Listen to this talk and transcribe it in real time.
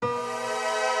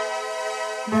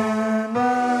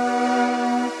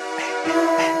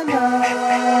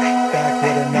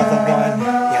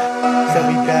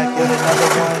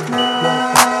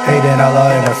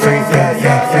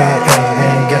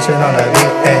street. Genshin on the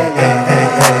beat.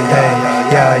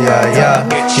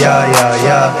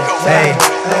 Yeah. Hey.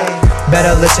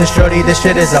 Better listen, shorty, this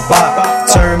shit is a bop.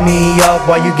 Turn me up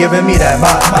while you giving me that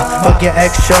mop. Fuck your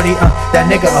ex, shorty, that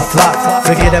nigga a flop.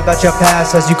 Forget about your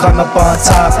past as you climb up on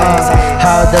top.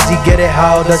 How does he get it?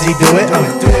 How does he do it?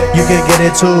 You could get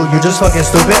it too, you just fucking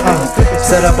stupid.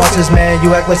 Set up bosses, man,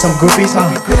 you act like some groupies.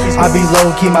 I be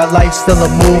low key, my life's still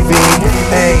a movie.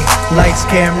 Hey, lights,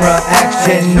 camera,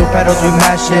 action. New pedals we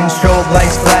mashing, strobe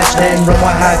lights flashing. Run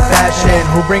one high fashion,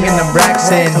 who bringing them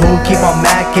racks in? Who keep on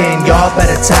macking? Y'all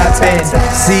better tap in.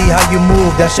 See how you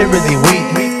move, that shit really weak.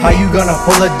 How you gonna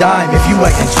pull a dime if you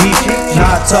acting cheap?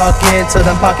 Not talking till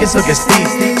them pockets looking steep,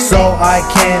 so I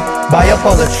can't buy up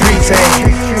all the trees. Hey,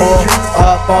 pull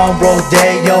up on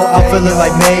Rodeo, I'll feel it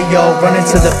like Mayo. Running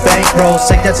to the bankroll,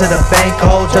 take that to the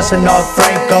bank-hole. Justin off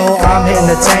Franco, I'm hitting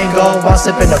the tango while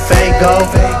sipping the Fago.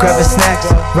 Grabbing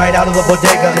snacks right out of the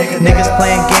bodega. Niggas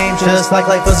playing games just like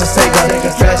life was a Sega.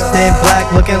 Dressed in black,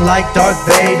 looking like Darth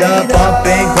Vader. Bump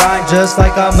and grind just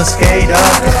like I'm a skater.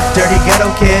 Dirty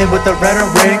ghetto kid with the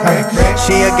rhetoric.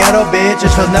 She a ghetto bitch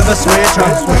and she'll never switch.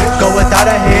 Go without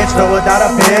a hitch, go without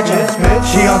a pitch.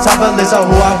 She on top of list of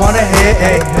who I wanna hit.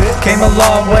 Ay. Came a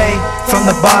long way from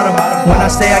the bottom. When I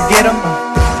say I get 'em,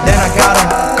 then I got 'em.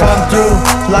 Come through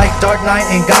like Dark Knight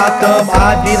in Gotham.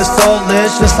 I be the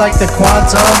soulless, just like the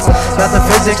quantum. Not the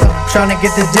physics, trying to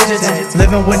get the digits.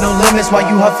 Living with no limits while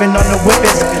you huffing on the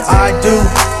whippets. I do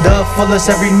the fullest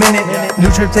every minute.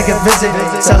 New trip, take a visit.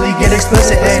 Telly get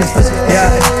explicit. Ay. Yeah,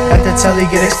 at the telly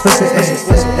get explicit.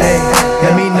 Ay.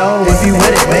 Let me know if you with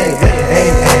it.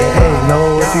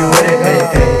 Know if you with it.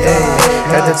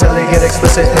 At the telly get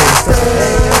explicit.